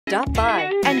Stop by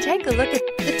and take a look at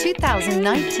the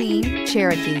 2019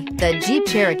 Cherokee. The Jeep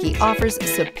Cherokee offers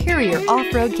superior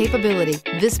off-road capability.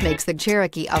 This makes the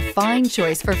Cherokee a fine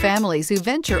choice for families who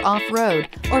venture off-road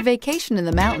or vacation in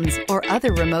the mountains or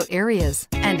other remote areas,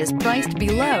 and is priced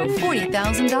below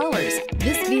 $40,000.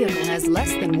 This vehicle has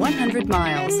less than 100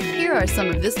 miles. Here are some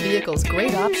of this vehicle's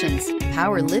great options: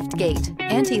 power lift gate,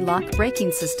 anti-lock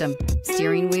braking system,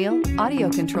 steering wheel audio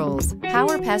controls,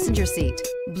 power passenger seat,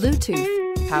 Bluetooth,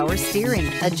 power steering,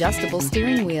 adjustable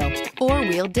steering wheel,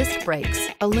 four-wheel disc brakes,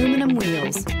 aluminum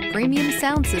wheels, premium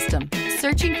sound system.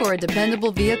 Searching for a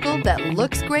dependable vehicle that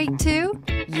looks great too?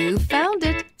 You found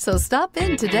it, so stop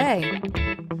in today.